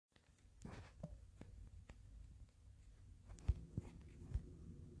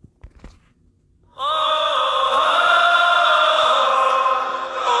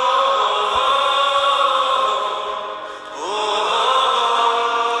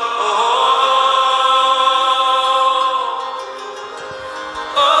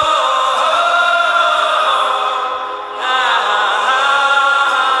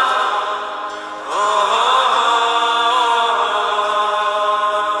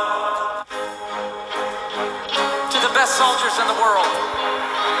the best soldiers in the world.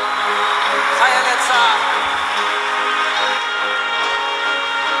 Khayal Tzah.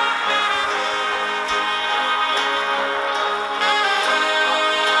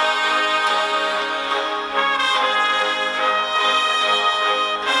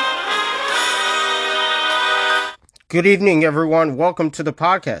 Good evening, everyone. Welcome to the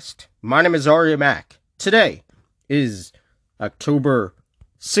podcast. My name is Arya Mack. Today is October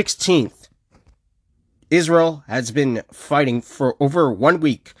 16th. Israel has been fighting for over 1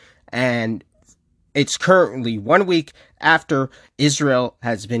 week, and it's currently 1 week after Israel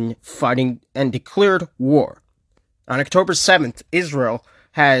has been fighting and declared war. On October 7th, Israel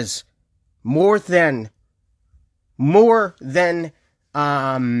has more than,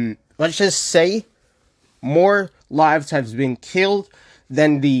 let's just say, more lives have been killed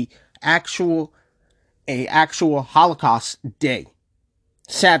than the actual Holocaust day.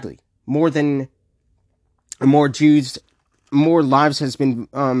 Sadly, more Jews, more lives has been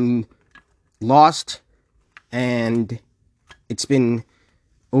lost, and it's been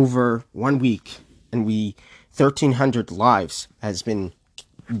over 1 week, and 1,300 lives has been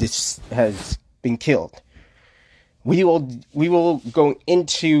killed. We will go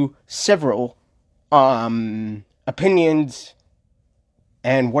into several opinions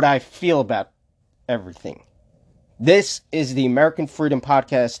and what I feel about everything. This is the American Freedom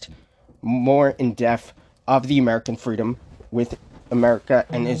Podcast, more in depth of the American freedom with America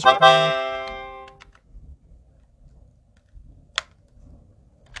and Israel.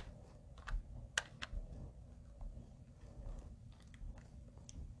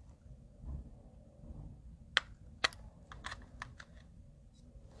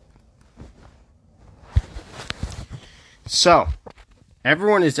 So,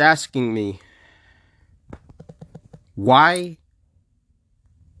 everyone is asking me, why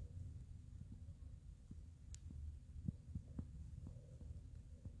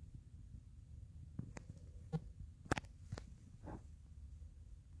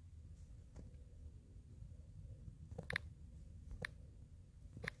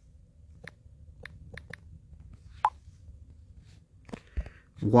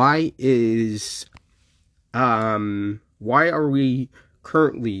are we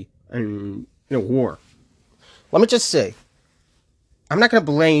currently in a war? Let me just say, I'm not going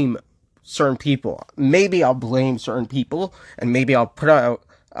to blame certain people. Maybe I'll blame certain people, and maybe I'll put out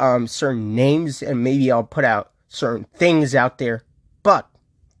certain names, and maybe I'll put out certain things out there. But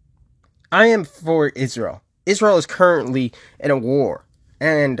I am for Israel. Israel is currently in a war,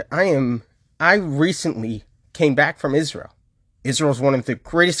 and I recently came back from Israel. Israel is one of the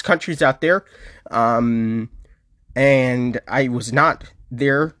greatest countries out there, and I was not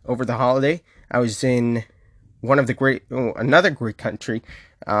there over the holiday. I was in another great country,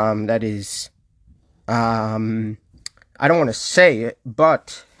 that is, I don't want to say it,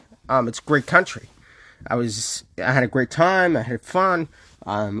 but, it's a great country. I had a great time, I had fun,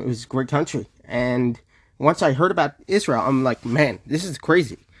 it was a great country, and once I heard about Israel, I'm like, man, this is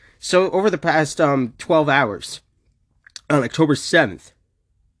crazy. So, over the past, 12 hours, on October 7th,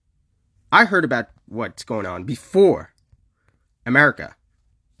 I heard about what's going on before America.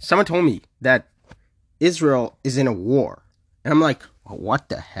 Someone told me that Israel is in a war. And I'm like, what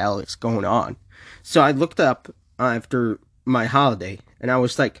the hell is going on? So I looked up after my holiday, and I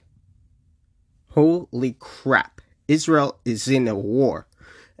was like, holy crap. Israel is in a war.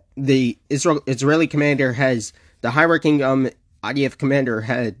 The Israeli commander the high-ranking IDF commander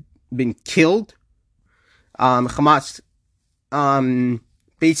had been killed. Hamas,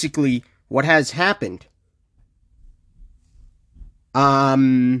 basically, what has happened,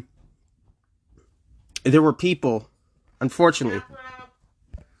 there were people, unfortunately,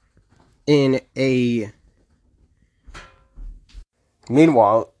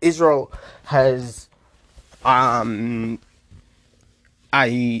 meanwhile, Israel has, the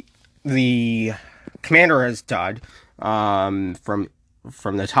commander has died, from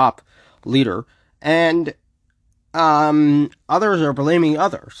the top leader, and, others are blaming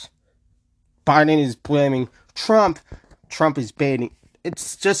others. Biden is blaming Trump. Trump is baiting.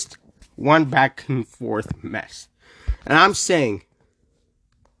 It's just one back and forth mess. And I'm saying,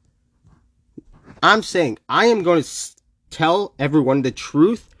 I am going to tell everyone the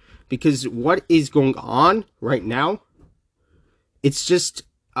truth, because what is going on right now, it's just,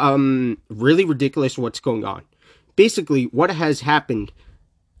 really ridiculous what's going on. Basically, what has happened,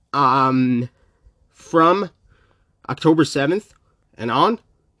 from October 7th and on,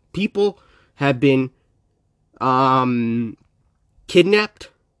 people have been kidnapped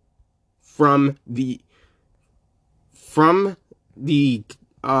from the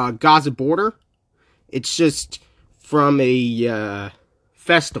Gaza border. It's just from a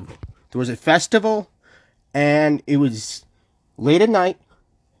festival. There was a festival, and it was late at night,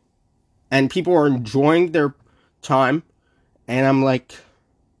 and people were enjoying their time, and I'm like,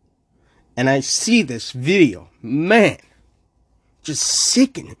 and I see this video, man, just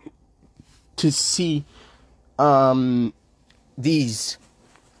sickening to see these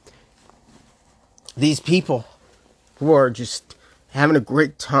people who are just having a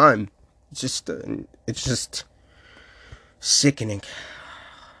great time. It's just sickening.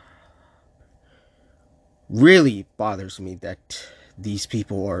 Really bothers me that these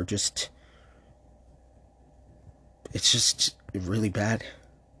people are just, it's just really bad.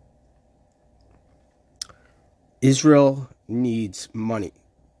 Israel needs money.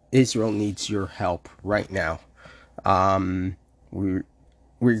 Israel needs your help right now.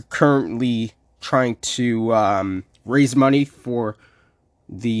 We're currently trying to raise money for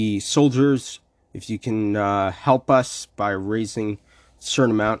the soldiers. If you can help us by raising a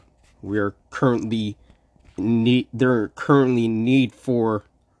certain amount, they're currently need for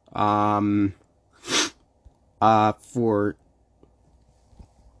a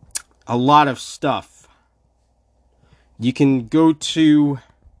lot of stuff. You can go to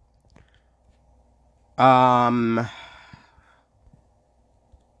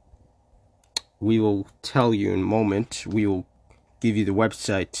we will tell you in a moment. We will give you the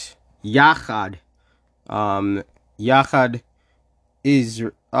website. Yachad. Yachad is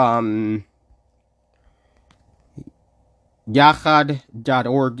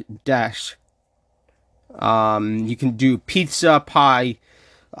yachad.org dash. You can do pizza, pie.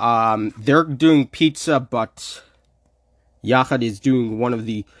 They're doing pizza, but Yachad is doing one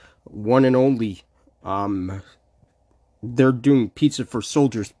and only. They're doing pizza for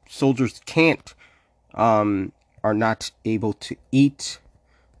soldiers. Soldiers are not able to eat,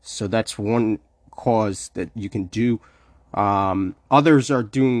 so that's one cause that you can do. Others are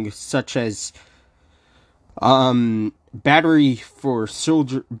doing such as batteries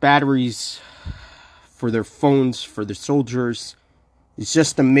for their phones for the soldiers. It's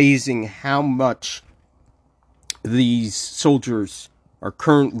just amazing how much these soldiers are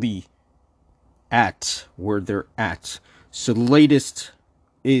currently at where they're at. So the latest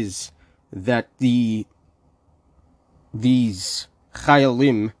is that these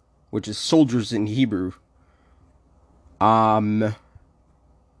chayalim, which is soldiers in Hebrew,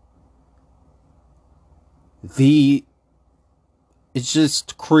 it's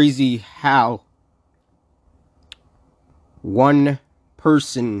just crazy how one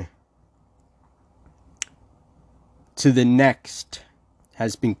person to the next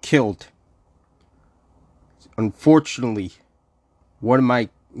has been killed. Unfortunately, one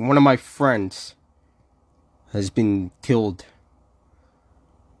of my friends has been killed.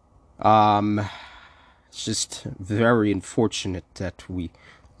 It's just very unfortunate that we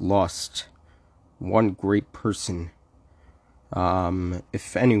lost one great person.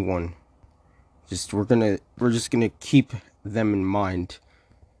 If anyone, we're just gonna keep them in mind.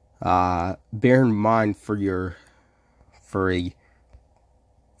 Bear in mind for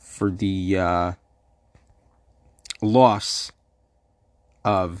the loss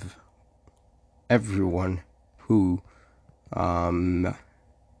of everyone who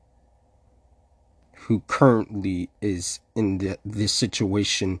currently is in this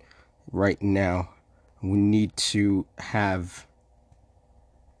situation right now. We need to have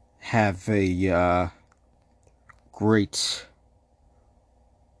a great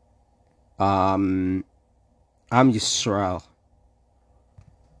Am Yisrael.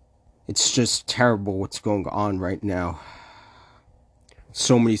 It's just terrible what's going on right now.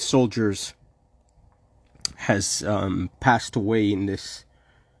 So many soldiers has passed away in this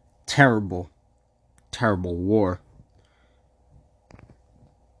terrible war.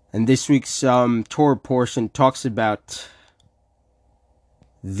 And this week's Torah portion talks about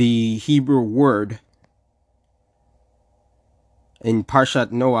the Hebrew word in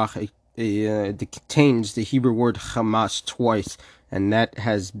Parshat Noach. It contains the Hebrew word Hamas twice, and that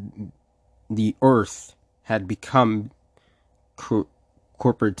has the earth had become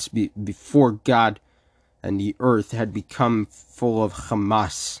corporate before God, and the earth had become full of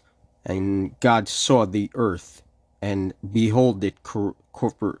Hamas, and God saw the earth, and behold, it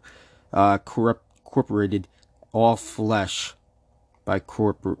corporated all flesh by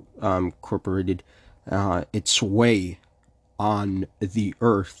corporated its way on the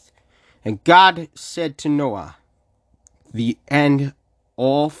earth. And God said to Noah, the end,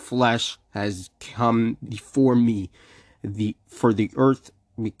 all flesh has come before me, for the earth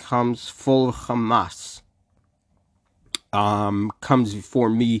becomes full of Hamas, comes before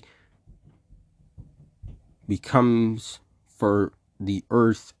me, for the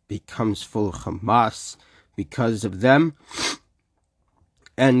earth becomes full of Hamas because of them.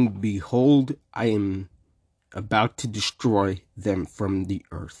 And behold, I am about to destroy them from the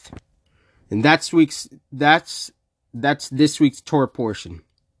earth. And that's this week's Torah portion.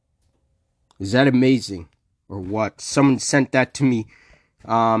 Is that amazing or what? Someone sent that to me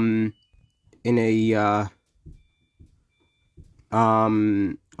in a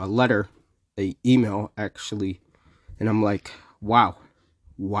letter, a email actually, and I'm like, wow.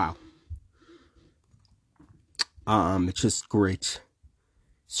 It's just great.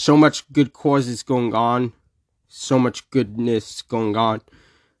 So much good causes going on, so much goodness going on.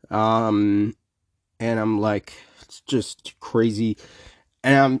 And I'm like, it's just crazy.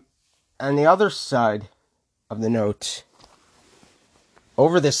 And I'm on the other side of the note,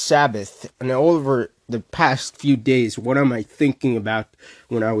 over the Sabbath and over the past few days, what am I thinking about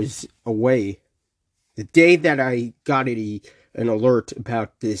when I was away? The day that I got an alert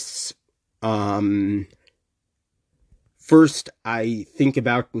about this, first, I think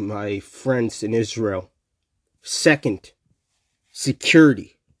about my friends in Israel. Second,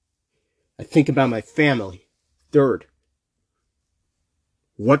 security. I think about my family. Third,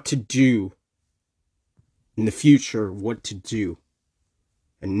 what to do in the future, what to do.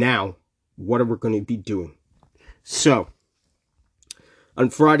 And now, what are we going to be doing? So, on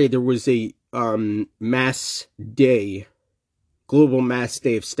Friday, there was a global mass day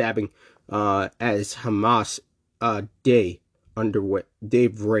of stabbing as Hamas day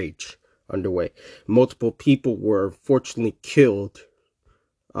of rage underway. Multiple people were fortunately killed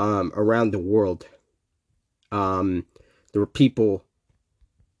around the world. There were people,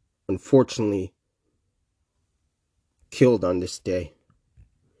 unfortunately, killed on this day.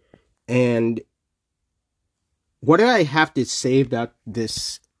 And what did I have to say about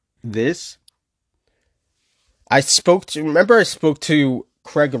this? I spoke to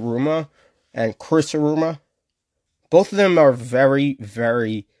Craig Aruma and Chris Aruma. Both of them are very,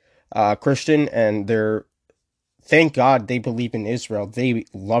 very Christian, and thank God they believe in Israel. They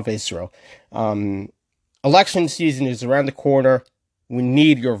love Israel. Election season is around the corner. We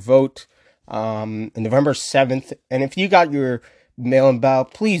need your vote November 7th. And if you got your mail-in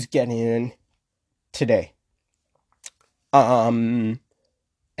ballot, please get in today. And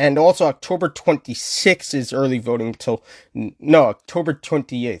also October 26th is early voting October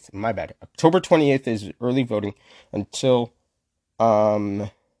 28th. My bad. October 28th is early voting until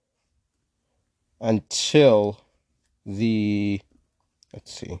the,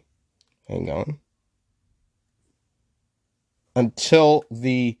 let's see, hang on. Until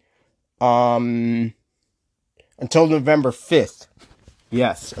November 5th.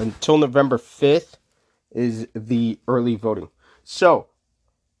 Yes, until November 5th is the early voting. So,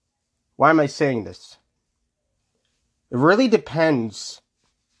 why am I saying this? It really depends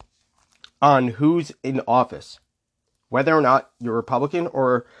on who's in office, whether or not you're Republican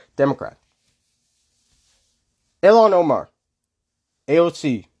or Democrat. Ilhan Omar,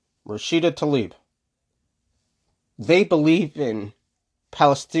 AOC, Rashida Tlaib, they believe in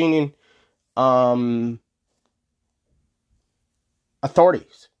Palestinian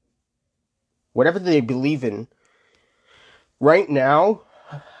authorities. Whatever they believe in, right now,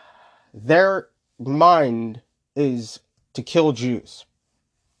 their mind is to kill Jews,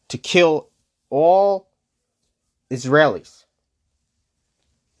 to kill all Israelis.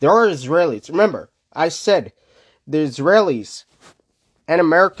 There are Israelis. Remember, I said the Israelis and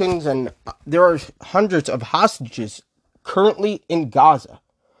Americans, and there are hundreds of hostages currently in Gaza.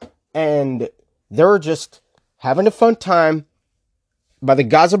 And they're just having a fun time by the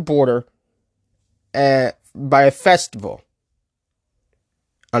Gaza border by a festival.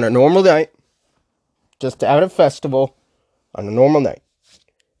 On a normal night, just out of festival on a normal night.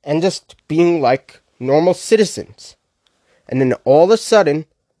 And just being like normal citizens. And then all of a sudden,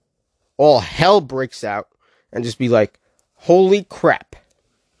 all hell breaks out and just be like, holy crap.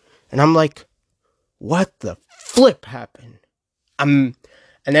 And I'm like, what the flip happened? And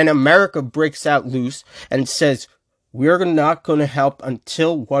then America breaks out loose and says, we're not going to help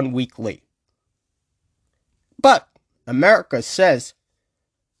until 1 week late. But America says,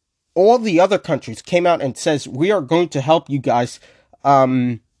 all the other countries came out and says, we are going to help you guys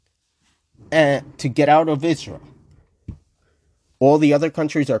to get out of Israel. All the other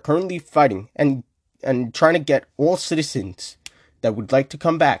countries are currently fighting and trying to get all citizens that would like to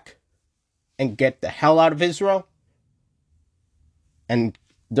come back and get the hell out of Israel. And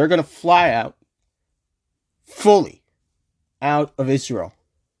they're going to fly out fully out of Israel.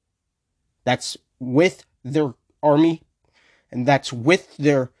 That's with their army, and that's with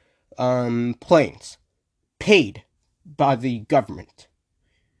their planes. paid by the government.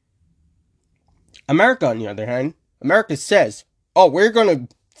 America, on the other hand, America says, "Oh, we're going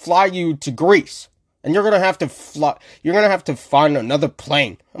to fly you to Greece, and you're going to have to fly. You're going to have to find another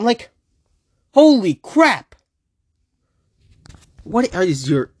plane." I'm like, holy crap! What is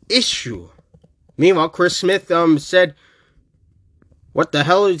your issue? Meanwhile, Chris Smith said, "What the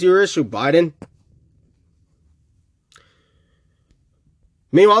hell is your issue, Biden?"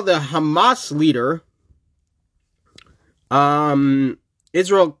 Meanwhile, the Hamas leader,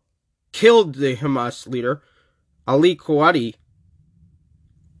 Israel killed the Hamas leader, Ali Kouati,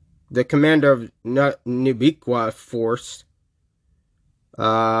 the commander of Nubikwa force,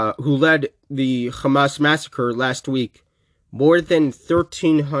 who led the Hamas massacre last week. More than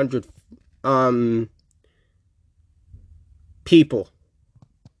 1,300 people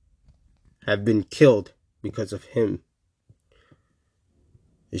have been killed because of him.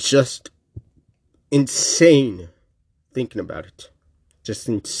 It's just insane thinking about it. Just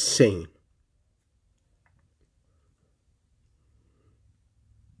insane.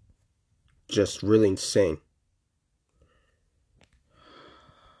 Just really insane.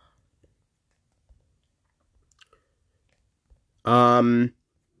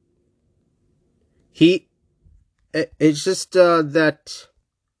 It's just that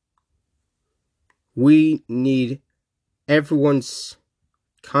we need everyone's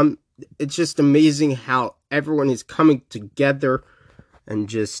it's just amazing how everyone is coming together and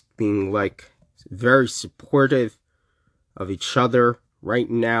just being like very supportive of each other right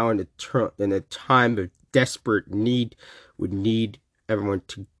now in a time of desperate need. We need everyone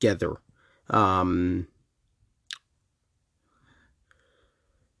together.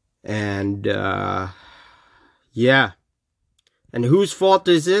 Yeah. And whose fault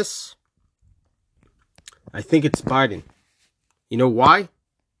is this? I think it's Biden. You know why?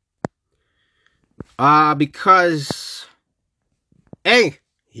 Because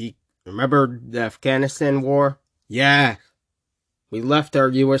he remember the Afghanistan war? Yeah. We left our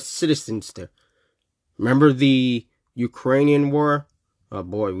US citizens there. Remember the Ukrainian war? Oh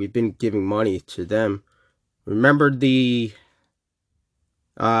boy, we've been giving money to them. Remember the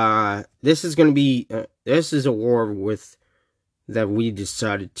this is a war that we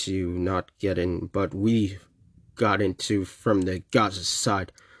decided to not get in, but we got into from the Gaza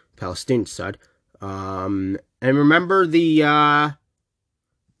side, Palestinian side. And remember the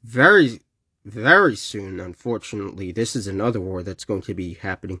very, very soon, unfortunately, this is another war that's going to be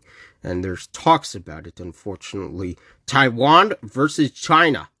happening, and there's talks about it, unfortunately. Taiwan versus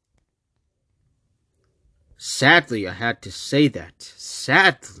China. Sadly, I had to say that.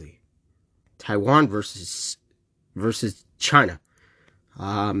 Sadly. Taiwan versus China.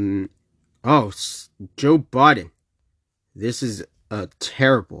 Joe Biden. This is a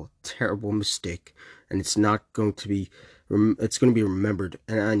terrible, terrible mistake, and it's not going to be. It's going to be remembered,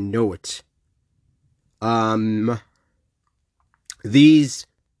 and I know it. These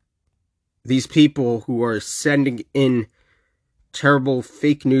people who are sending in terrible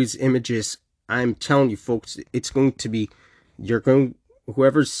fake news images, I'm telling you, folks, it's going to be.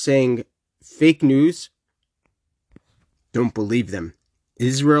 Whoever's saying fake news, don't believe them.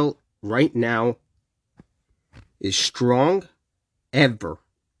 Israel right now is strong ever.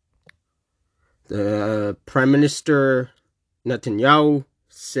 The Prime Minister Netanyahu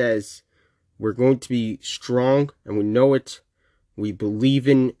says we're going to be strong, and we know it. We believe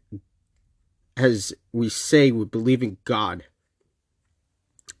in, as we say, we believe in God.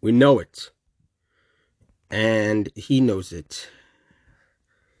 We know it. And he knows it.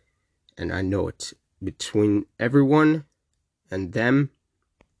 And I know it. Between everyone and them,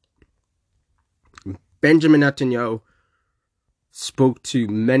 Benjamin Netanyahu spoke to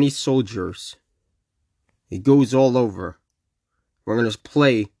many soldiers. He goes all over. We're going to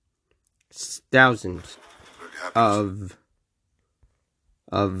play thousands of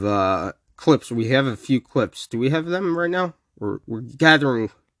clips. We have a few clips. Do we have them right now? We're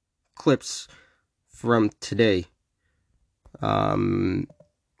gathering clips from today.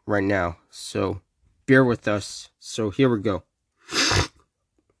 Right now. So bear with us. So here we go.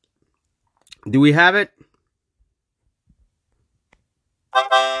 Do we have it?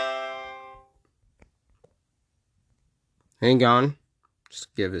 Hang on.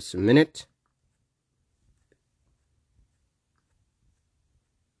 Just give us a minute.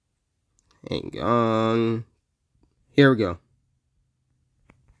 Hang on. Here we go.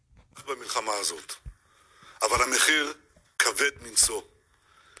 במלחמה הזאת. אבל המחיר כבד מנשוא.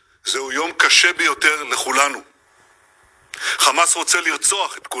 זהו יום קשה ביותר לכולנו. חמאס רוצה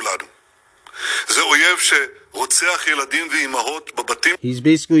לרצוח את כולנו. זה אויב שרוצח ילדים ואימהות בבתים. He's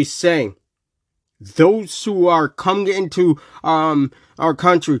basically saying those who are coming into our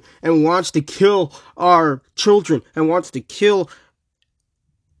country and wants to kill our children and wants to kill,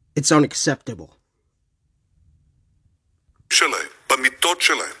 it's unacceptable. שלהם, במיטות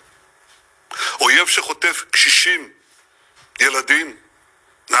שלהם. אויב שחוטף קשישים, ילדים,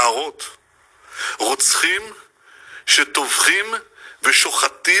 נערות. רוצחים שטובחים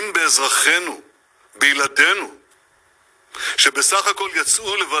ושוחטים באזרחינו, בילדינו, שבסך הכל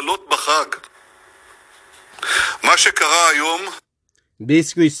יצאו לבלות בחג. מה שקרה היום,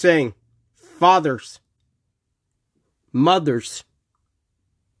 basically saying fathers, mothers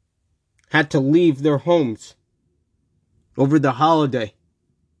had to leave their homes over the holiday.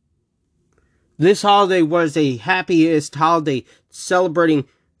 This holiday was a happiest holiday celebrating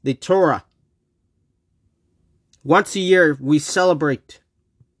the Torah. Once a year we celebrate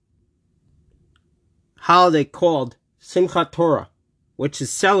a holiday called Simchat Torah, which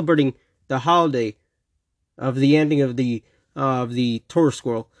is celebrating the holiday of the ending of the Torah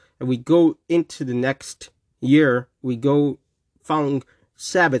scroll. And we go into the next year, we go following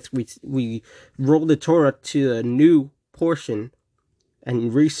Sabbath, we roll the Torah to a new portion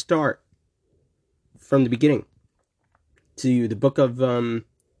and restart from the beginning to the book of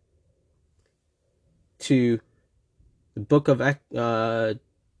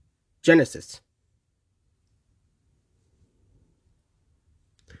Genesis.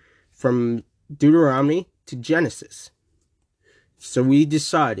 From Deuteronomy to Genesis. So we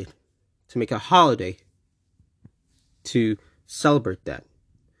decided to make a holiday to celebrate that.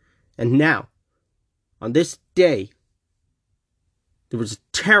 And now, on this day, there was a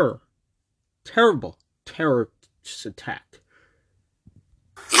terrible terrorist attack.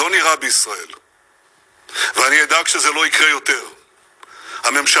 לא נראה בישראל. ואני אדאג שזה לא יקרה יותר.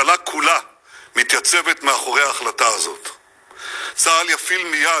 הממשלה כולה מתייצבת מאחורי ההחלטה הזאת. צה"ל יפעיל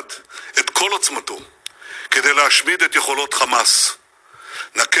מיד את כל עוצמתו כדי להשמיד את יכולות חמאס.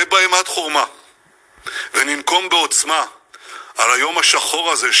 נקה בהם עד חורמה וננקום בעוצמה על היום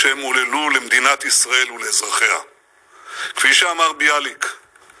השחור הזה שהם הוללו למדינת ישראל ולאזרחיה. כפי שאמר ביאליק,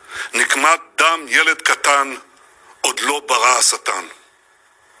 נקמת דם ילד קטן עוד לא ברא השטן.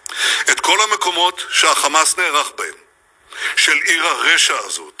 את כל המקומות שהחמאס נערך בהם, של עיר הרשע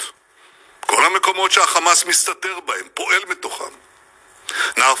הזאת, כל המקומות שהחמאס מסתתר בהם, פועל מתוכם,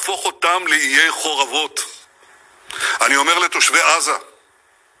 נהפוך אותם לאיי חורבות. אני אומר לתושבי עזה,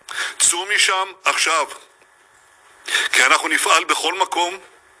 צאו משם עכשיו, כי אנחנו נפעל בכל מקום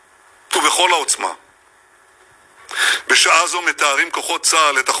ובכל העוצמה. בשעה זו מתארים כוחות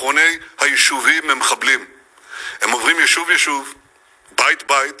צה"ל את אחרוני היישובים ממחבלים. הם עוברים יישוב,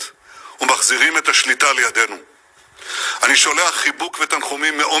 בית, ומחזירים את השליטה לידינו. אני שולח חיבוק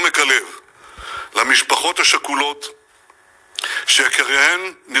ותנחומים מעומק הלב למשפחות השכולות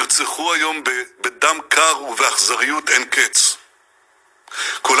שיקיריהן נרצחו היום בדם קר ובאכזריות אין קץ.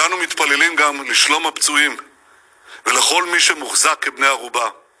 כולנו מתפללים גם לשלום הפצועים ולכל מי שמוחזק כבני ערובה.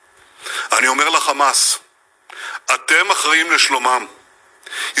 אני אומר לחמאס, אתם אחראים לשלומם.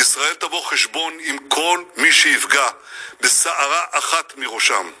 ישראל תבוא חשבון עם כל מי שיפגע בשערה אחת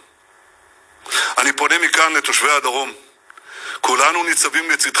מראשם. אני פונה מכאן לתושבי הדרום. כולנו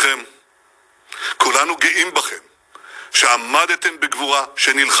ניצבים לצדכם. כולנו גאים בכם, שעמדתם בגבורה,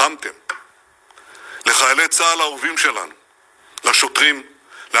 שנלחמתם. לחיילי צה"ל האהובים שלנו, לשוטרים,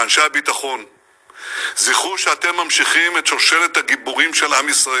 לאנשי הביטחון, זכרו שאתם ממשיכים את שושלת הגיבורים של עם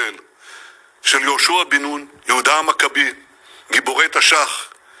ישראל, של יהושע בן נון, יהודה המכבי, גיבורי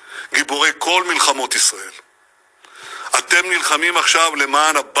תש"ח, גיבורי כל מלחמות ישראל. אתם נלחמים עכשיו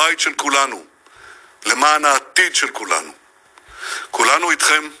למען הבית של כולנו, למען העתיד של כולנו. כולנו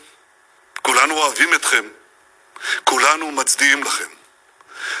איתכם, כולנו אוהבים אתכם, כולנו מצדיעים לכם.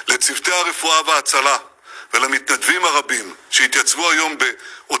 לצוותי הרפואה וההצלה ולמתנדבים הרבים שהתייצבו היום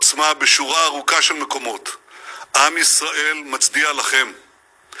בעוצמה בשורה ארוכה של מקומות, עם ישראל מצדיע לכם.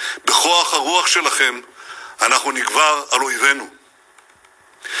 בכוח הרוח שלכם אנחנו נגבר על אויבינו.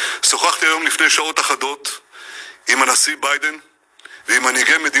 שוחחתי היום לפני שעות אחדות עם הנשיא ביידן ועם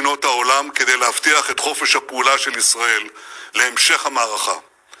מנהיגי מדינות העולם כדי להבטיח את חופש הפעולה של ישראל להמשך המערכה.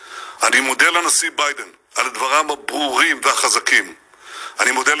 אני מודה לנשיא ביידן על דבריו הברורים והחזקים.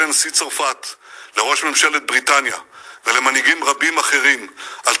 אני מודה לנשיא צרפת, לראש ממשלת בריטניה ולמנהיגים רבים אחרים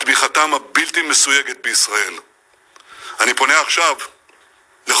על תמיכתם הבלתי מסויגת בישראל. אני פונה עכשיו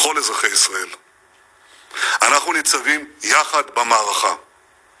לכל אזרחי ישראל. אנחנו ניצבים יחד במערכה.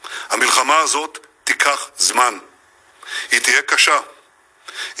 המלחמה הזאת תיקח זמן. היא תהיה קשה.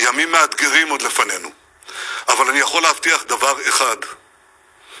 ימים מאתגרים עוד לפנינו. אבל אני יכול להבטיח דבר אחד.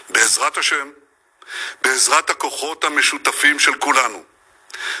 בעזרת השם, בעזרת הכוחות המשותפים של כולנו,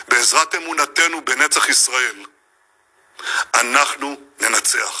 בעזרת אמונתנו בנצח ישראל, אנחנו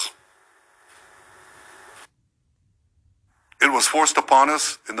ננצח. It was forced upon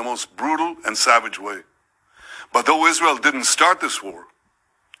us in the most brutal and savage way. But though Israel didn't start this war,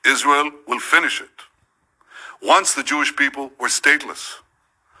 Israel will finish it. Once the Jewish people were stateless.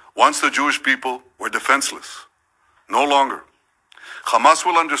 Once the Jewish people were defenseless. No longer. Hamas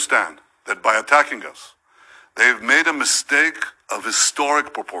will understand that by attacking us, they've made a mistake of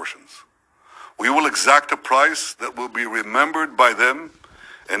historic proportions. We will exact a price that will be remembered by them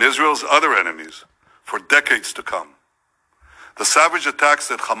and Israel's other enemies for decades to come. The savage attacks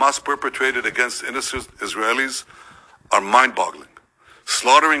that Hamas perpetrated against innocent Israelis are mind-boggling,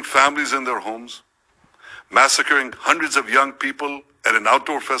 slaughtering families in their homes, massacring hundreds of young people at an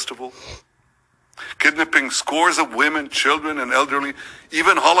outdoor festival, kidnapping scores of women, children, and elderly,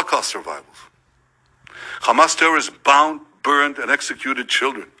 even Holocaust survivors. Hamas terrorists bound, burned, and executed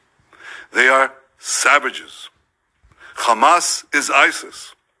children. They are savages. Hamas is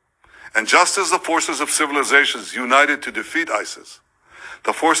ISIS. And just as the forces of civilizations united to defeat ISIS,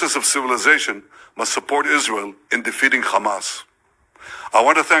 the forces of civilization must support Israel in defeating Hamas. I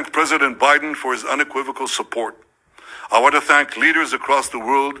want to thank President Biden for his unequivocal support. I want to thank leaders across the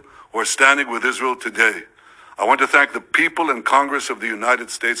world who are standing with Israel today. I want to thank the people and Congress of the United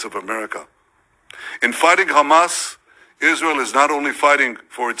States of America. In fighting Hamas, Israel is not only fighting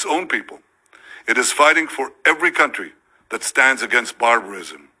for its own people, it is fighting for every country that stands against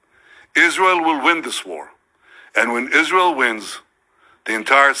barbarism. Israel will win this war. And when Israel wins, the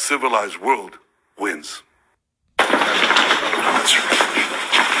entire civilized world wins. Let's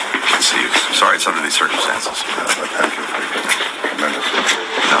see you. Sorry, it's under these circumstances. Thank you. Tremendously.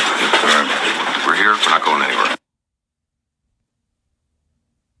 No, we're here. We're not going anywhere.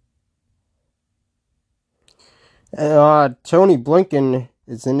 Tony Blinken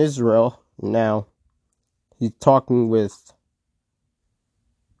is in Israel now. He's talking with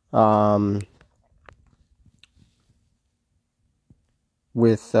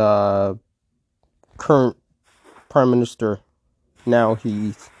current Prime Minister. Now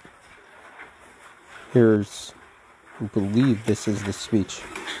here's, I believe this is the speech.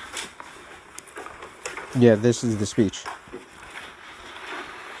 Yeah, this is the speech.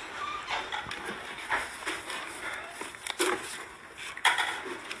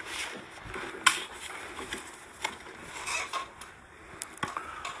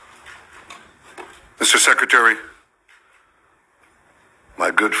 Mr. Secretary,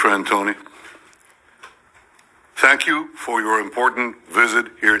 my good friend Tony, thank you for your important visit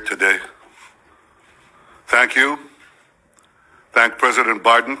here today. Thank you. Thank President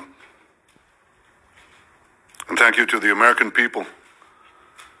Biden. And thank you to the American people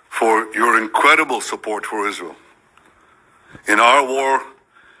for your incredible support for Israel in our war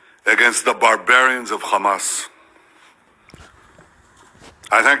against the barbarians of Hamas.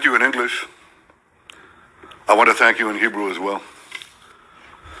 I thank you in English. I want to thank you in Hebrew as well.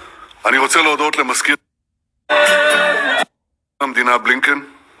 אני רוצה להודות למזכיר המדינה בלינקן,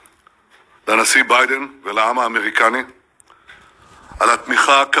 לנשיא ביידן ולעם האמריקני על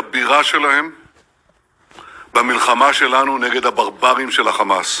התמיכה הכבירה שלהם במלחמה שלנו נגד הברברים של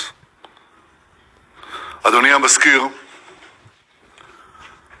החמאס. אדוני המזכיר,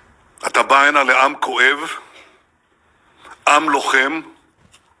 אתה בא הנה לעם כואב, עם לוחם,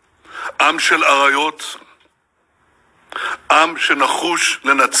 עם של אריות, עם שנחוש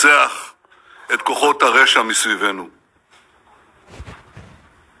לנצח את כוחות הרשע מסביבנו.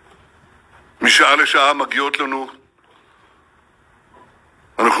 משעה לשעה מגיעות לנו,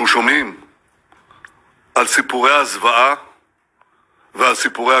 אנחנו שומעים על סיפורי הזוועה ועל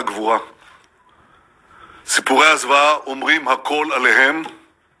סיפורי הגבורה. סיפורי הזוועה אומרים הכל עליהם,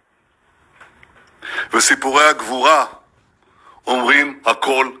 וסיפורי הגבורה אומרים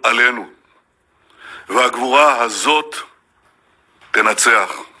הכל עלינו. והגבורה הזאת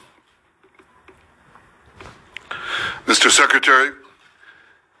תנצח. Mr. Secretary,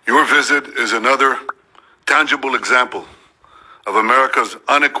 your visit is another tangible example of America's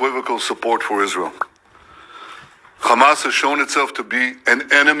unequivocal support for Israel. Hamas has shown itself to be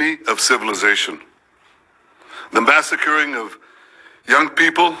an enemy of civilization. The massacring of young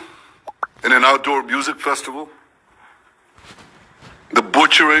people in an outdoor music festival, the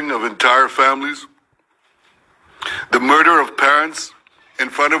butchering of entire families, the murder of parents in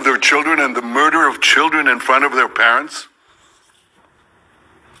front of their children and the murder of children in front of their parents,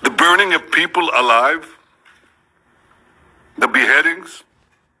 the burning of people alive, the beheadings,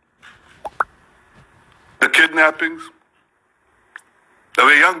 the kidnappings of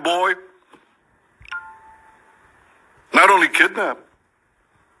a young boy, not only kidnapped,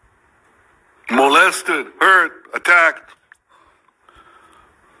 molested, hurt, attacked.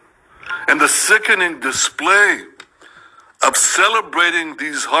 And the sickening display of celebrating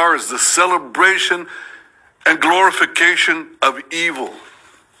these horrors, the celebration and glorification of evil.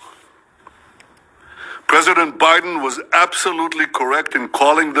 President Biden was absolutely correct in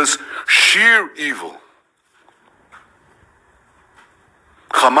calling this sheer evil.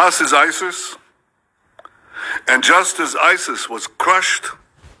 Hamas is ISIS, and just as ISIS was crushed,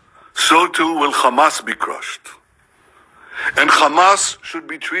 so too will Hamas be crushed. And Hamas should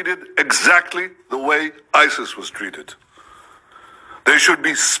be treated exactly the way ISIS was treated. They should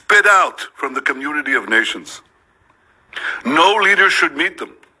be spit out from the community of nations. No leader should meet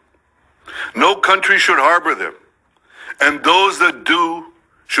them. No country should harbor them. And those that do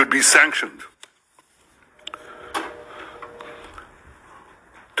should be sanctioned.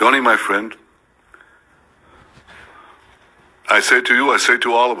 Tony, my friend, I say to you, I say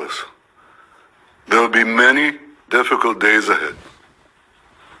to all of us, there will be many difficult days ahead.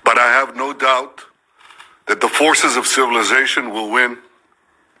 But I have no doubt that the forces of civilization will win.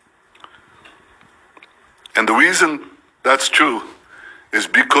 And the reason that's true is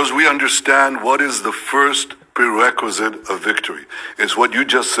because we understand what is the first prerequisite of victory. It's what you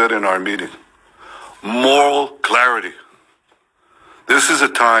just said in our meeting. Moral clarity. This is a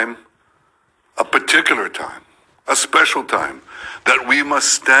time, a particular time, a special time, that we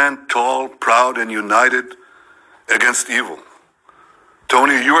must stand tall, proud, and united against evil.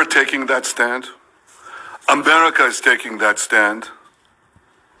 Tony, you are taking that stand. America is taking that stand.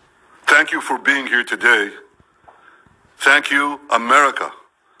 Thank you for being here today. Thank you, America,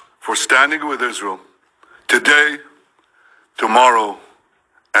 for standing with Israel today, tomorrow,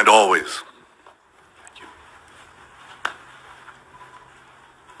 and always.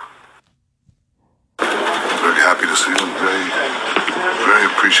 Very happy to see them. Very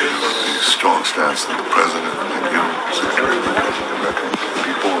appreciative of the strong stance that the President and you, Secretary, the American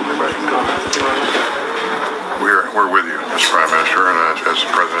people and the American government. We're with you, Mr. Prime Minister, and as the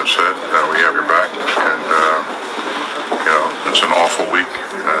President said, we have your back. And it's an awful week.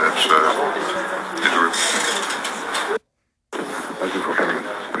 Thank you for coming.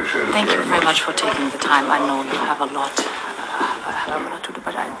 Appreciate it. Thank you very much for taking the time. I know you have a lot to do,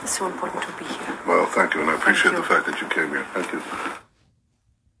 but it's so important to be here. Well, thank you, and I appreciate the fact that you came here. Thank you.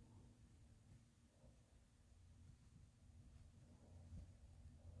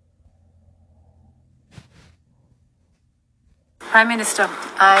 Prime Minister,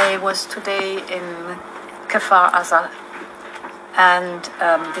 I was today in Kfar Aza, and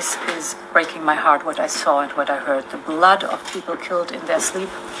this is breaking my heart, what I saw and what I heard. The blood of people killed in their sleep,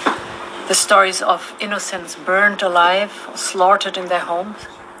 the stories of innocents burned alive or slaughtered in their homes,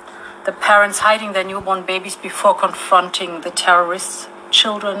 the parents hiding their newborn babies before confronting the terrorists,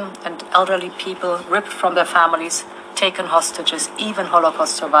 children and elderly people ripped from their families, taken hostages, even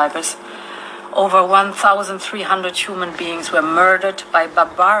Holocaust survivors. Over 1,300 human beings were murdered by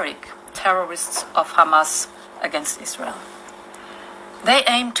barbaric terrorists of Hamas against Israel. They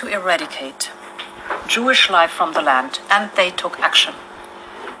aimed to eradicate Jewish life from the land, and they took action.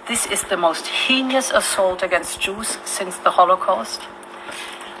 This is the most heinous assault against Jews since the Holocaust.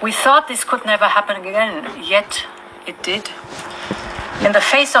 We thought this could never happen again, yet it did. In the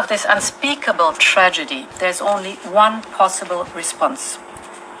face of this unspeakable tragedy, there's only one possible response.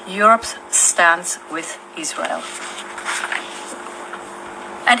 Europe stands with Israel.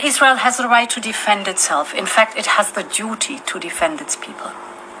 And Israel has the right to defend itself. In fact, it has the duty to defend its people.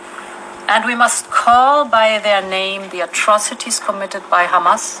 And we must call by their name the atrocities committed by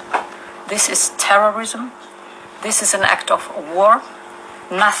Hamas. This is terrorism. This is an act of war.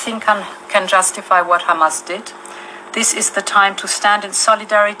 Nothing can justify what Hamas did. This is the time to stand in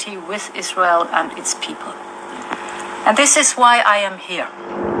solidarity with Israel and its people. And this is why I am here.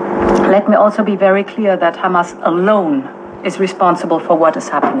 Let me also be very clear that Hamas alone is responsible for what is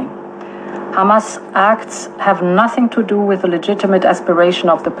happening. Hamas acts have nothing to do with the legitimate aspiration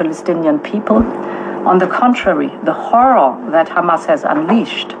of the Palestinian people. On the contrary, the horror that Hamas has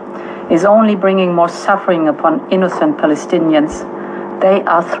unleashed is only bringing more suffering upon innocent Palestinians. They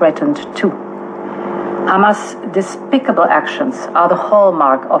are threatened too. Hamas' despicable actions are the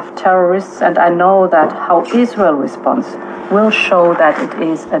hallmark of terrorists, and I know that how Israel responds will show that it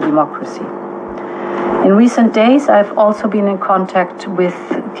is a democracy. In recent days, I've also been in contact with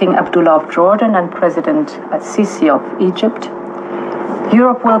King Abdullah of Jordan and President Sisi of Egypt.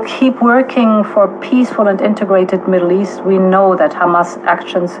 Europe will keep working for a peaceful and integrated Middle East. We know that Hamas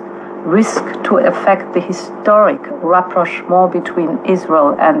actions risk to affect the historic rapprochement between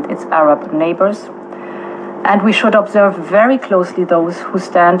Israel and its Arab neighbors. And we should observe very closely those who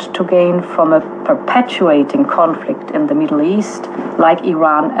stand to gain from a perpetuating conflict in the Middle East, like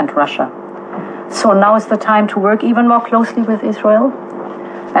Iran and Russia. So now is the time to work even more closely with Israel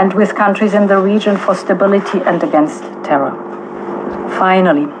and with countries in the region for stability and against terror.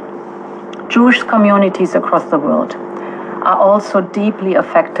 Finally, Jewish communities across the world are also deeply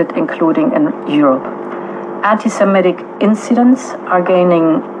affected, including in Europe. Anti-Semitic incidents are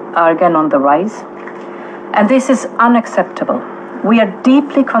again on the rise, and this is unacceptable. We are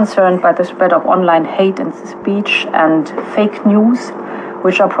deeply concerned by the spread of online hate and speech and fake news,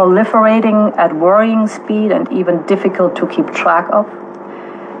 which are proliferating at worrying speed and even difficult to keep track of.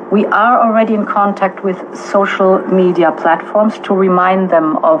 We are already in contact with social media platforms to remind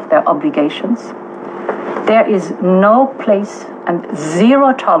them of their obligations. There is no place and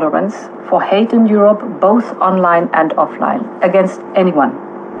zero tolerance for hate in Europe, both online and offline, against anyone.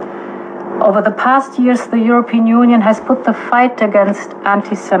 Over the past years, the European Union has put the fight against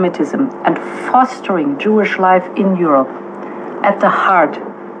anti-Semitism and fostering Jewish life in Europe at the heart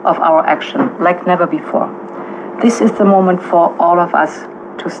of our action, like never before. This is the moment for all of us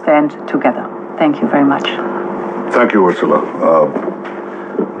to stand together. Thank you very much. Thank you, Ursula.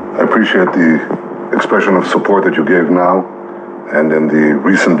 I appreciate the expression of support that you gave now and in the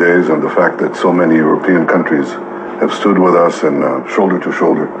recent days, and the fact that so many European countries have stood with us and shoulder to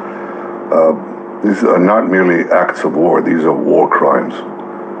shoulder. These are not merely acts of war, these are war crimes.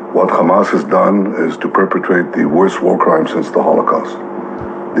 What Hamas has done is to perpetrate the worst war crime since the Holocaust.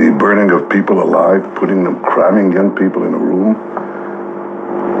 The burning of people alive, cramming young people in a room,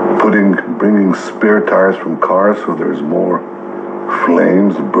 bringing spare tires from cars so there's more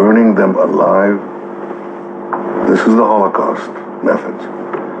flames, burning them alive. This is the Holocaust methods.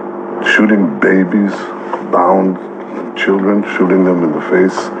 Shooting babies, bound children, shooting them in the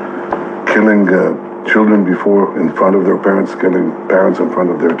face, killing children in front of their parents, killing parents in front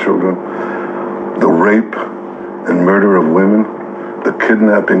of their children, the rape and murder of women, the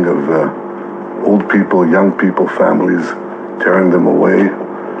kidnapping of old people, young people, families, tearing them away.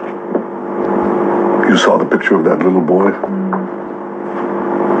 You saw the picture of that little boy,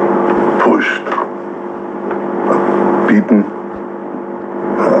 pushed, beaten.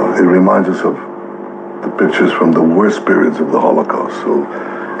 It reminds us of the pictures from the worst periods of the Holocaust. So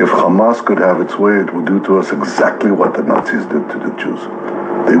if Hamas could have its way, it would do to us exactly what the Nazis did to the Jews.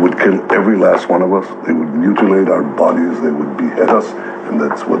 They would kill every last one of us. They would mutilate our bodies. They would behead us, and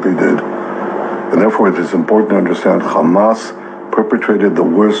that's what they did. And therefore, it is important to understand Hamas perpetrated the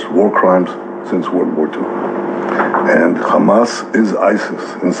worst war crimes since World War II. And Hamas is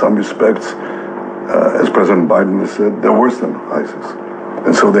ISIS. In some respects, as President Biden has said, they're worse than ISIS.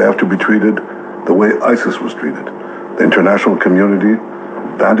 And so they have to be treated the way ISIS was treated. The international community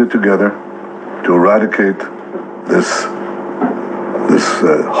banded together to eradicate this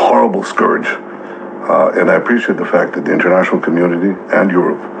horrible scourge. And I appreciate the fact that the international community and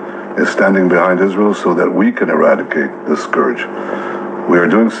Europe is standing behind Israel so that we can eradicate this scourge. We are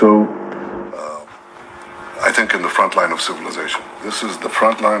doing so, I think, in the front line of civilization. This is the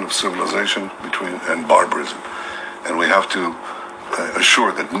front line of civilization and barbarism. And we have to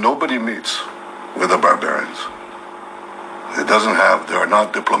assure that nobody meets with the barbarians. There are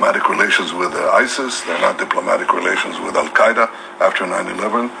not diplomatic relations with ISIS, there are not diplomatic relations with Al-Qaeda after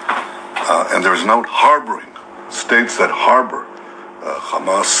 9/11, and there is no harboring. States that harbor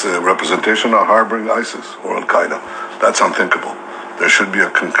Hamas representation are harboring ISIS or Al-Qaeda. That's unthinkable. There should be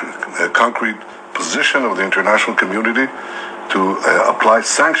a concrete position of the international community to apply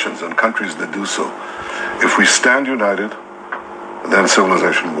sanctions on countries that do so. If we stand united, then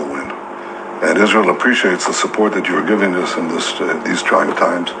civilization will win. And Israel appreciates the support that you're giving us in these trying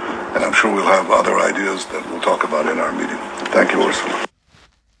times, and I'm sure we'll have other ideas that we'll talk about in our meeting. Thank you, Ursula.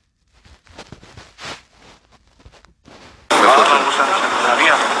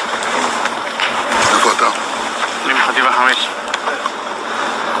 איפה אתה? אני מחטיבה 5.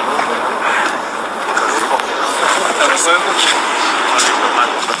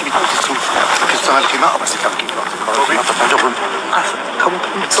 כצורה לחימה, אבל זה גם כאילו, כמות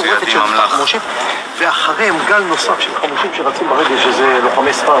מצורפת של חמושים, ואחריהם גל נוסף של חמושים שרצים ברגל, שזה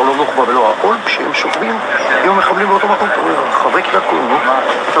לוחמי ספר, לא נוח'בה ולא העול, כשהם שוכבים, יום מחבלים באותו מקום, חברי קריית כולנו,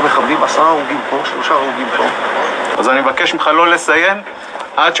 את המחבלים 10 הרוגים פה, 3 הרוגים פה. אז אני מבקש ממך לא לסיים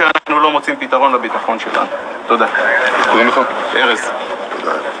עד שאנחנו לא מוצאים פתרון לביטחון שלנו. תודה. קוראים לך? ארז.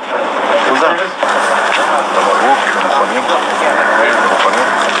 תודה. תודה. אתה מברוק, מוכנים? מוכנים?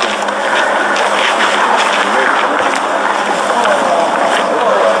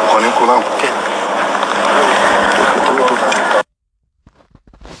 מוכנים כולם? כן.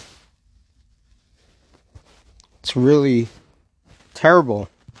 It's really terrible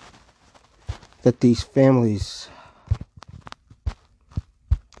that these families,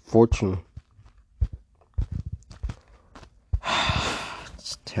 fortunately,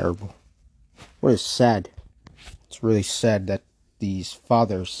 it's terrible. What is sad? It's really sad that these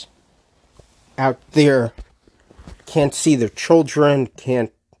fathers out there can't see their children,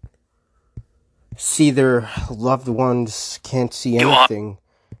 can't see their loved ones, can't see anything.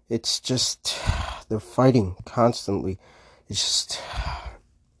 It's just, they're fighting constantly. It's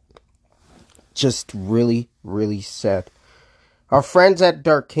just really, really sad. Our friends at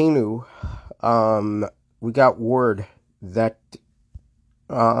Darkenu, we got word that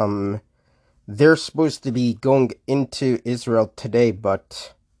they're supposed to be going into Israel today,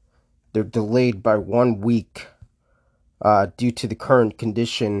 but they're delayed by 1 week due to the current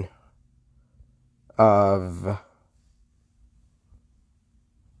condition of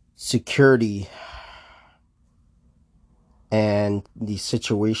security and the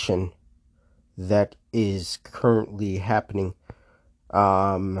situation that is currently happening.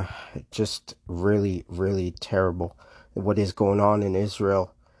 Just really, really terrible what is going on in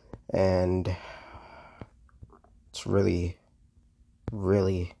Israel, and it's really,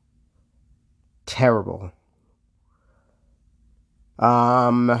 really terrible.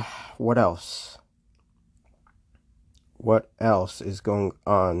 What else? What else is going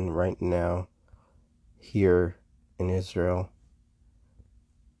on right now here in Israel?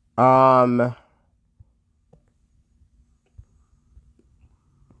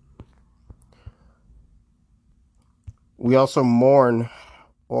 We also mourn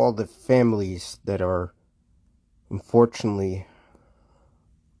all the families that are, unfortunately,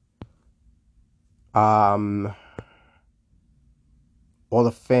 all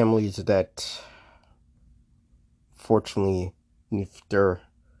the families that, fortunately, nifter,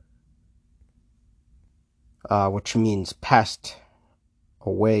 which means passed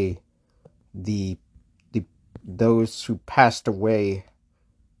away, those who passed away,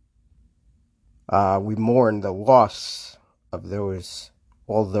 we mourn the loss of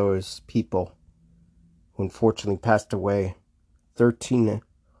all those people who unfortunately passed away.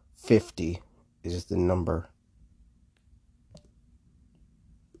 1350 is the number.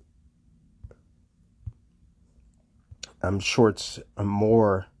 I'm sure it's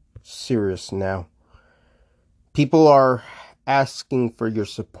more serious now. People are asking for your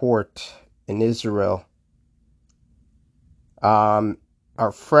support in Israel. Our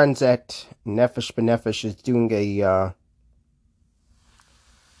friends at Nefesh B'Nefesh is doing a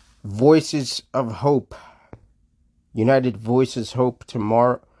Voices of Hope, United Voices Hope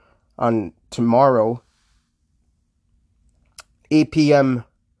tomorrow, 8 p.m.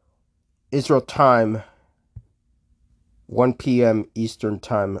 Israel time, 1 p.m. Eastern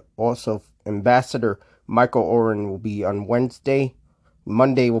time. Also, Ambassador Michael Oren will be on Wednesday.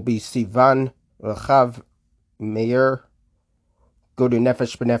 Monday will be Sivan Rechav Meir. Go to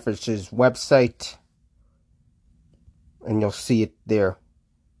Nefesh B'Nefesh's website, and you'll see it there.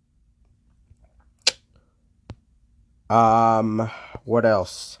 What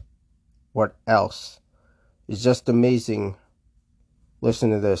else? What else? It's just amazing.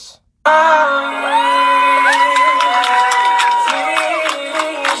 Listen to this.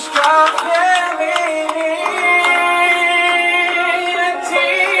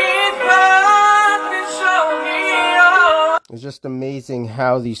 It's just amazing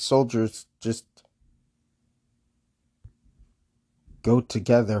how these soldiers just go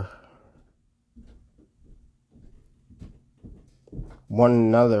together. One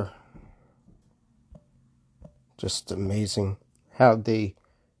another. Just amazing how they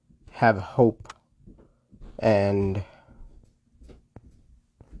have hope and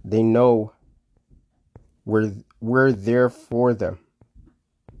they know we're there for them.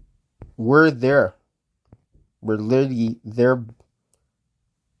 We're there. We're literally their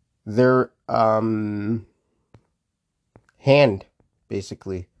hand,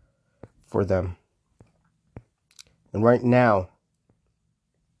 basically, for them. And right now,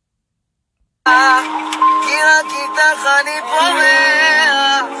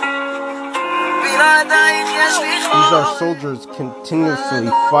 these are soldiers continuously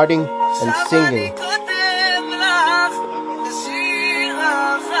fighting and singing.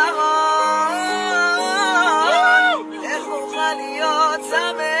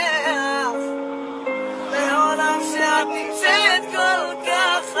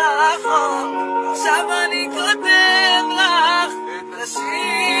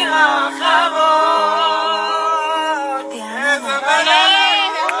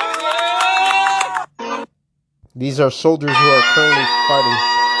 These are soldiers who are currently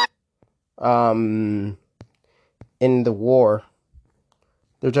fighting. in the war.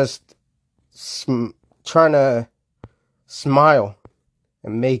 They're just trying to smile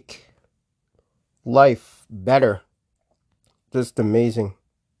and make life better. Just amazing.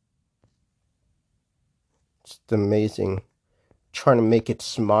 Just amazing. Trying to make it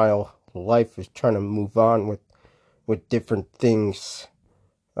smile. Life is trying to move on with different things.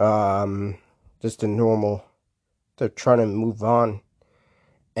 Just a normal. They're trying to move on.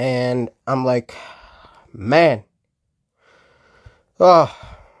 And I'm like, man. Oh,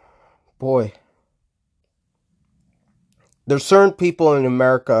 boy. There's certain people in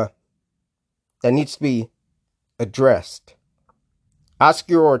America that needs to be addressed.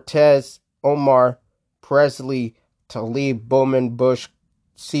 Oscar Ortez, Omar, Presley, Talib, Bowman, Bush,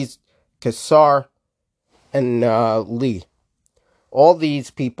 Kassar, and Lee. All these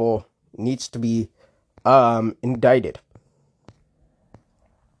people needs to be indicted.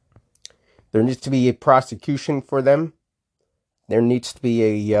 There needs to be a prosecution for them. There needs to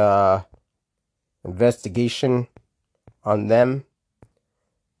be a investigation on them.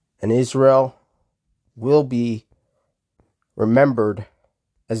 And Israel will be remembered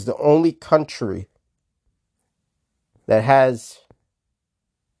as the only country that has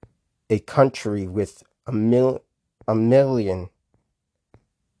a country with a million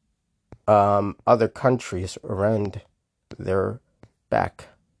other countries around their back.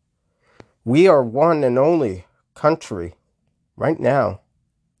 We are one and only country right now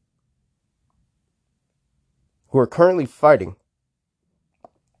who are currently fighting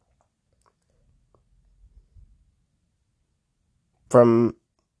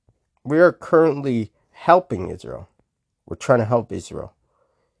we are currently helping Israel. We're trying to help Israel.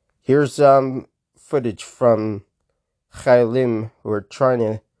 Here's footage from Chayalim who are trying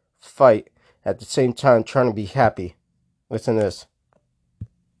to fight at the same time trying to be happy. Listen to this.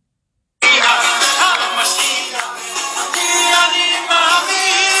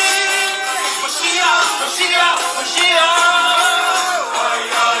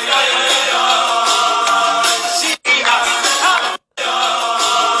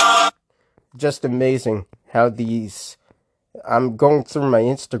 Just amazing how these... I'm going through my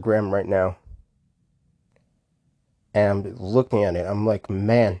Instagram right now. And I'm looking at it. I'm like,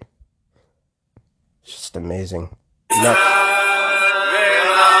 man. It's just amazing. Nuts.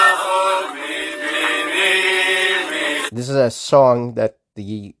 This is a song that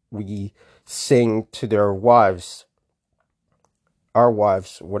we sing to their wives. Our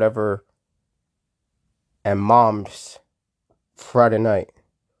wives, whatever. And moms. Friday night.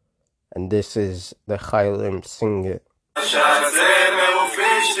 And this is the Chayalim singing it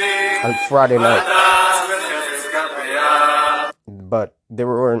on Friday night. But they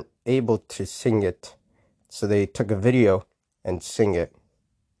weren't able to sing it. So they took a video and sing it.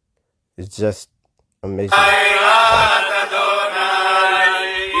 It's just amazing.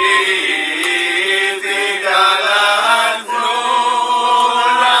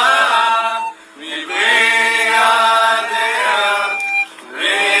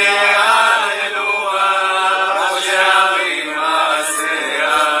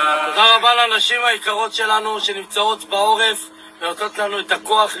 הנשים היקרות שלנו שנמצאות בעורף ונותנות לנו את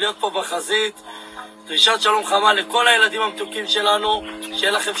הכוח להיות פה בחזית. דרישת שלום חמה לכל הילדים המתוקים שלנו.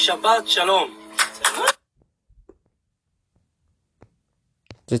 שיהיה לכם שבת שלום.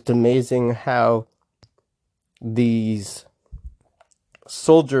 Just amazing how these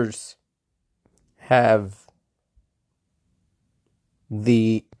soldiers have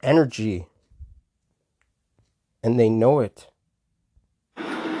the energy and they know it.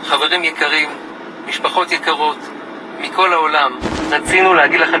 חברים יקרים, משפחות יקרות, מכל העולם, רצינו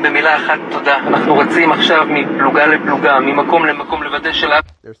להגיד לכם במילה אחת תודה. אנחנו רצים עכשיו מפלוגה לפלוגה, ממקום למקום לוודא שלה.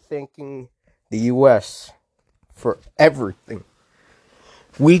 They're thanking the U.S. for everything.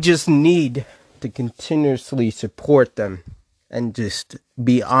 We just need to continuously support them and just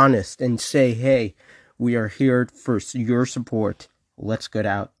be honest and say, hey, we are here for your support. Let's get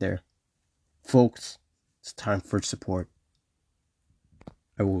out there. Folks, it's time for support.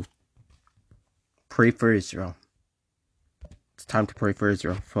 I will pray for Israel. It's time to pray for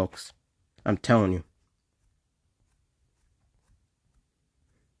Israel, folks. I'm telling you.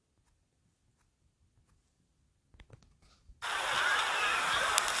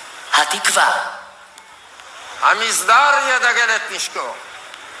 התקווה. המסדר ידגל את נשקו.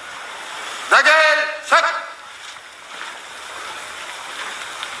 דגל, שק!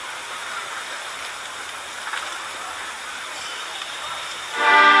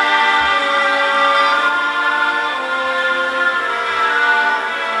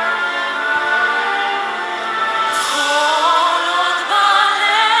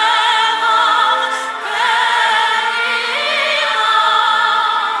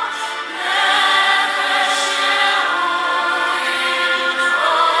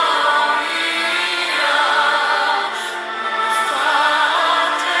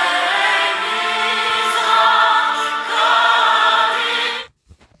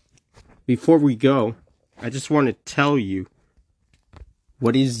 before we go, I just want to tell you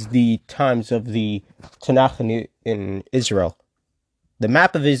what is the times of the Tanakh in Israel. The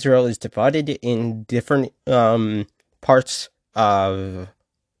map of Israel is divided in different parts of...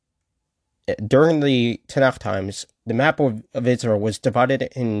 During the Tanakh times, the map of Israel was divided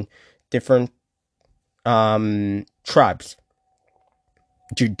in different tribes.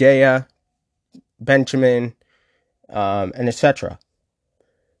 Judea, Benjamin, and etc.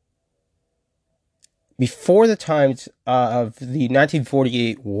 Before the times of the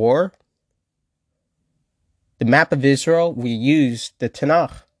 1948 war, the map of Israel, we used the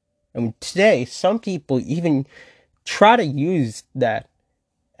Tanakh. And today, some people even try to use that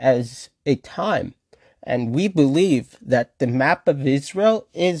as a time. And we believe that the map of Israel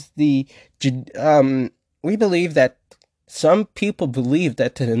is the... we believe that some people believe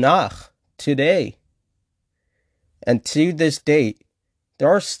that the Tanakh today, and to this date, there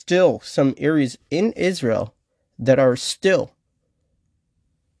are still some areas in Israel that are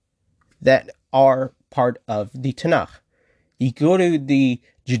part of the Tanakh. You go to the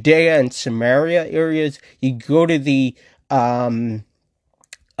Judea and Samaria areas, you go to the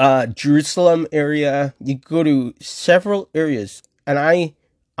Jerusalem area, you go to several areas, and I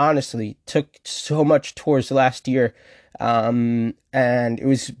honestly took so much tours last year, and it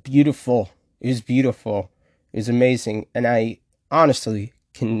was beautiful. It was amazing, and I honestly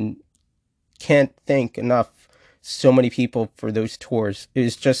can't thank enough so many people for those tours. It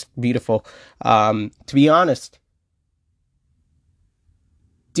was just beautiful. To be honest,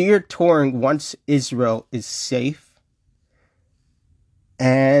 dear touring once Israel is safe,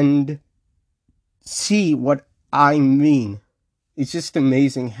 and see what I mean. It's just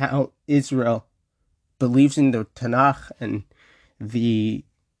amazing how Israel believes in the Tanakh and the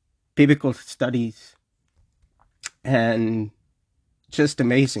biblical studies, and just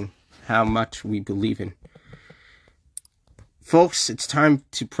amazing how much we believe in. Folks, it's time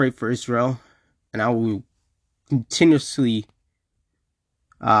to pray for Israel, and I will continuously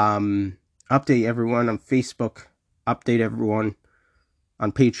update everyone on Facebook, update everyone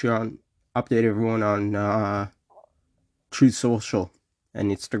on Patreon, update everyone on Truth Social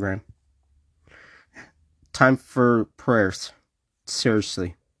and Instagram. Time for prayers.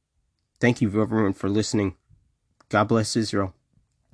 Seriously. Thank you everyone for listening. God bless Israel.